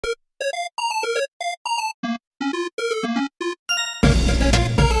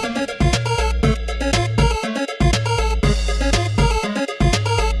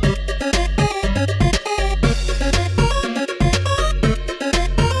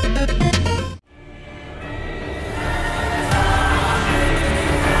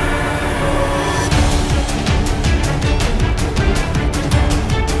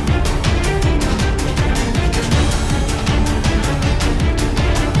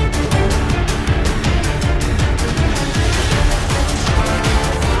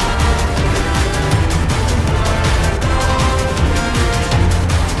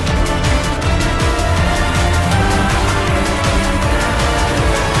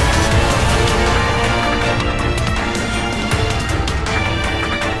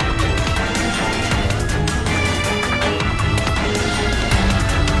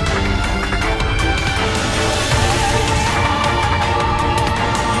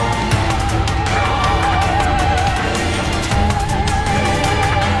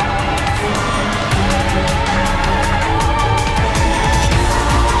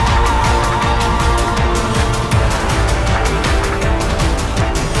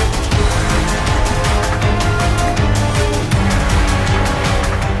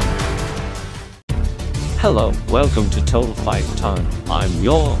Hello, welcome to Total Fight Time. I'm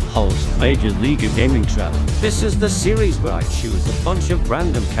your host, Major League Gaming Trap. This is the series where I choose a bunch of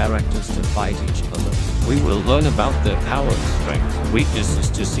random characters to fight each other. We will learn about their powers, strengths,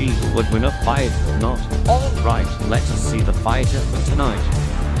 weaknesses to see who would win a fight or not. Alright, let us see the fighter for tonight.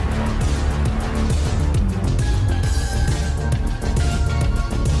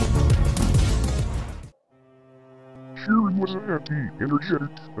 Chirin was a happy, energetic,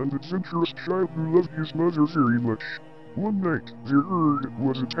 and adventurous child who loved his mother very much. One night, their herd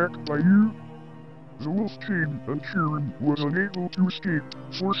was attacked by you. The wolf came, and Chirin was unable to escape,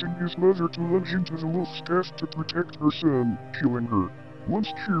 forcing his mother to lunge into the wolf's path to protect her son, killing her. Once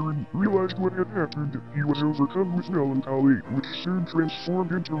Chirin realized what had happened, he was overcome with melancholy, which soon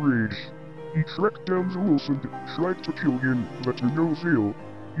transformed into rage. He tracked down the wolf and tried to kill him, but to no avail.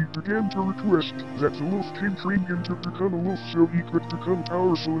 He began to request that the wolf king train him to become a wolf so he could become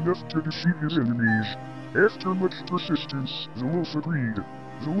powerful enough to defeat his enemies. After much persistence, the wolf agreed.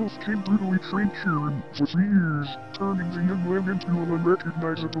 The wolf king brutally trained Chirin for 3 years, turning the young lamb into an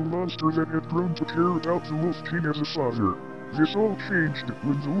unrecognizable monster that had grown to care about the wolf king as a father. This all changed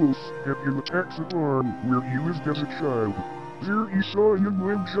when the wolf had him attack the barn where he lived as a child. There he saw a young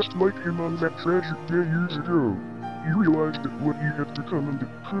lamb just like him on that tragic day years ago. He realized what he had become and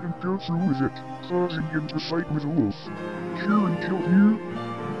couldn't go through with it, causing him to fight with a wolf. Chirin killed you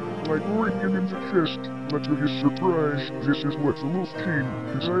by boring him in the chest, but to his surprise, this is what the wolf king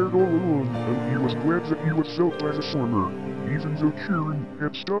desired all along, and he was glad that he was felt by the former. Even though Chirin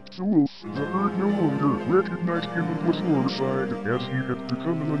had stopped the wolf, the herd no longer recognized him and was horrified, as he had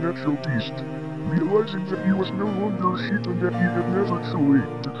become an unnatural beast. Realizing that he was no longer a sheep and that he had never truly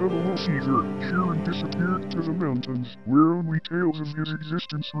become a wolf either, Chirin disappeared to the mountains, where only tales of his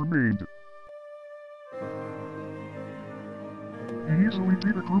existence remained. He easily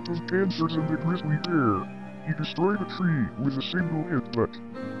beat a group of panthers and a grizzly bear. He destroyed a tree with a single headbutt.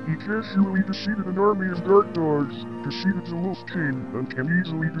 He casually defeated an army of guard dogs, defeated the wolf king, and can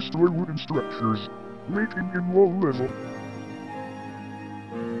easily destroy wooden structures, making him low level.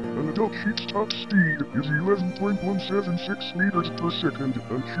 An adult sheep's top speed is 11.176 meters per second,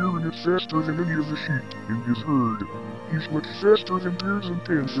 and Chirin is faster than any of the sheep in his herd. He's much faster than bears and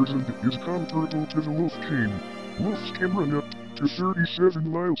panthers and is comparable to the wolf king. Wolves can run up to 37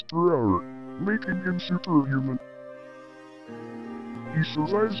 miles per hour, making him superhuman. He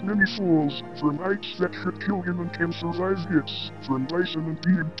survives many falls from heights that should kill him and can survive hits from bison and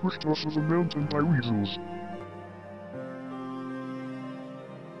being pushed off of a mountain by weasels.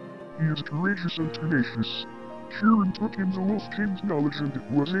 He is courageous and tenacious. Chirin took in the wolf king's knowledge and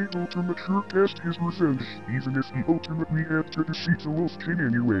was able to mature past his revenge, even if he ultimately had to defeat the wolf king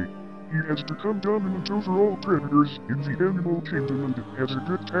anyway. He has become dominant over all predators in the animal kingdom and has a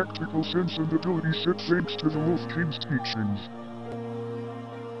good tactical sense and ability set thanks to the wolf king's teachings.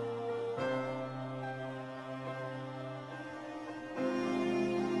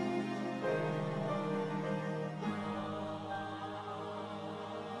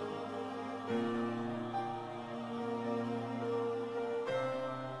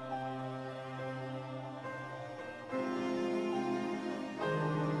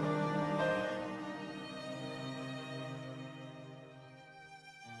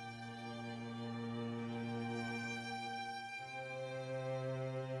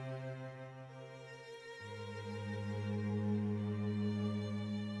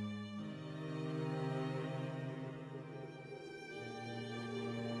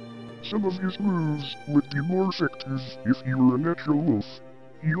 Some of his moves would be more effective if he were a natural wolf.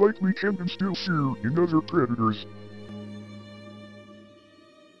 He likely can instill fear in other predators.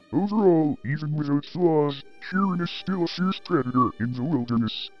 Overall, even without flaws, Chirin is still a fierce predator in the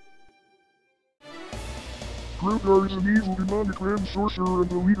wilderness. Grogar is an evil demonic grand sorcerer and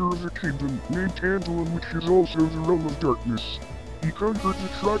the leader of the kingdom, named Tantalum, which is also the realm of darkness. He conquered the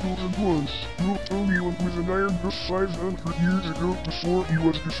tribals and once ruled Tonyland with an iron hoof 500 years ago before he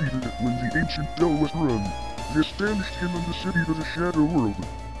was defeated when the ancient bell was rung. This banished him and the city to the Shadow World.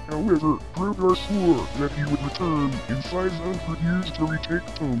 However, Grogar swore that he would return in 500 years to retake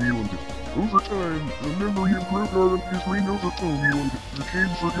Tonyland. Over time, the memory of Grogar and his reign over Tonyland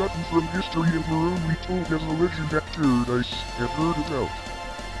became forgotten from history and were only told as a legend that Paradise had heard about.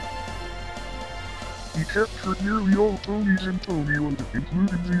 He captured nearly all ponies in Tonyland,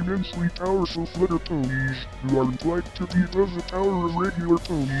 including the immensely powerful Flutter ponies, who are implied to be above the power of regular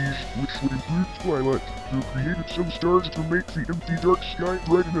ponies, which would include Twilight, who created some stars to make the empty dark sky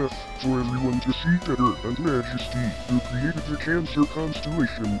bright enough for everyone to see better, and Majesty, who created the Cancer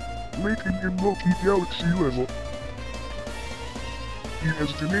constellation, making him multi-galaxy level. He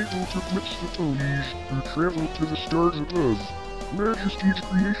has been able to glimpse the ponies who travel to the stars above. Majesty's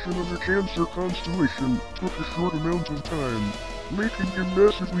creation of the Cancer constellation took a short amount of time, making him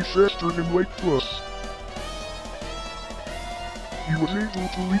massively faster than Light Plus. He was able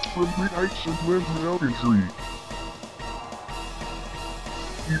to leap from great heights and land without injury.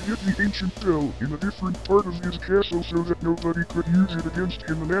 He hid the ancient bell in a different part of his castle so that nobody could use it against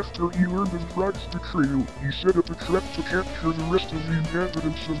him, and after he learned of Rod's betrayal, he set up a trap to capture the rest of the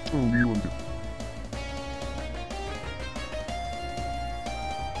inhabitants of Ponyland.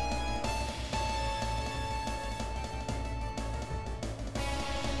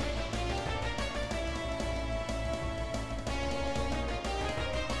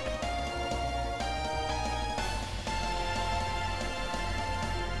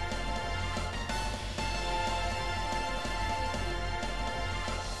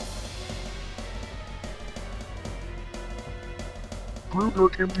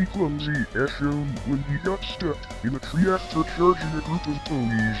 Grogar can be clumsy, as shown when he got stuck in a tree after charging a group of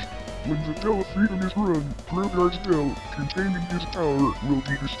ponies. When the Bell of Freedom is run, Grogar's bell, containing his power, will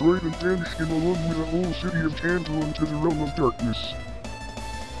be destroyed and vanish him along with the whole city of Tantalum to the realm of darkness.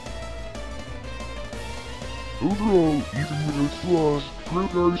 Overall, even with those flaws,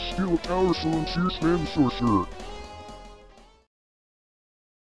 Grogar is still a powerful and fierce man-sorcerer.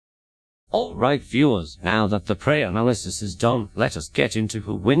 Alright viewers, now that the prey analysis is done, let us get into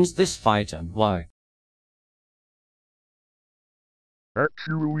who wins this fight and why.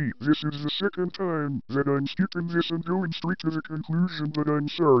 Actually, this is the second time that I'm skipping this and going straight to the conclusion, but I'm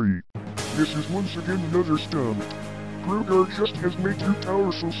sorry. This is once again another stump. Grogar just has way too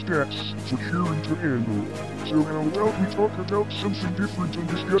powerful stats for Chirin to handle. So how about we talk about something different and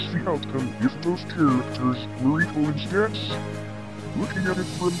discuss the outcome if both characters were equal in stats? Looking at it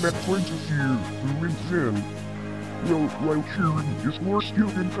from that point of view, who wins then? Well, while Chirin is more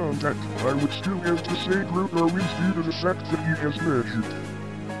skilled in combat, I would still have to say Grogar wins due to the fact that he has magic.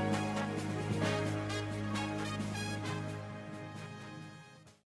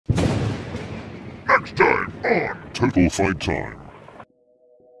 Next time on Total Fight Time.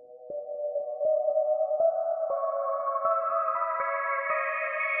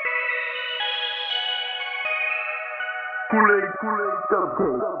 Kool-Aid,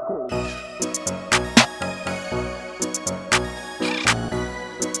 cupcake.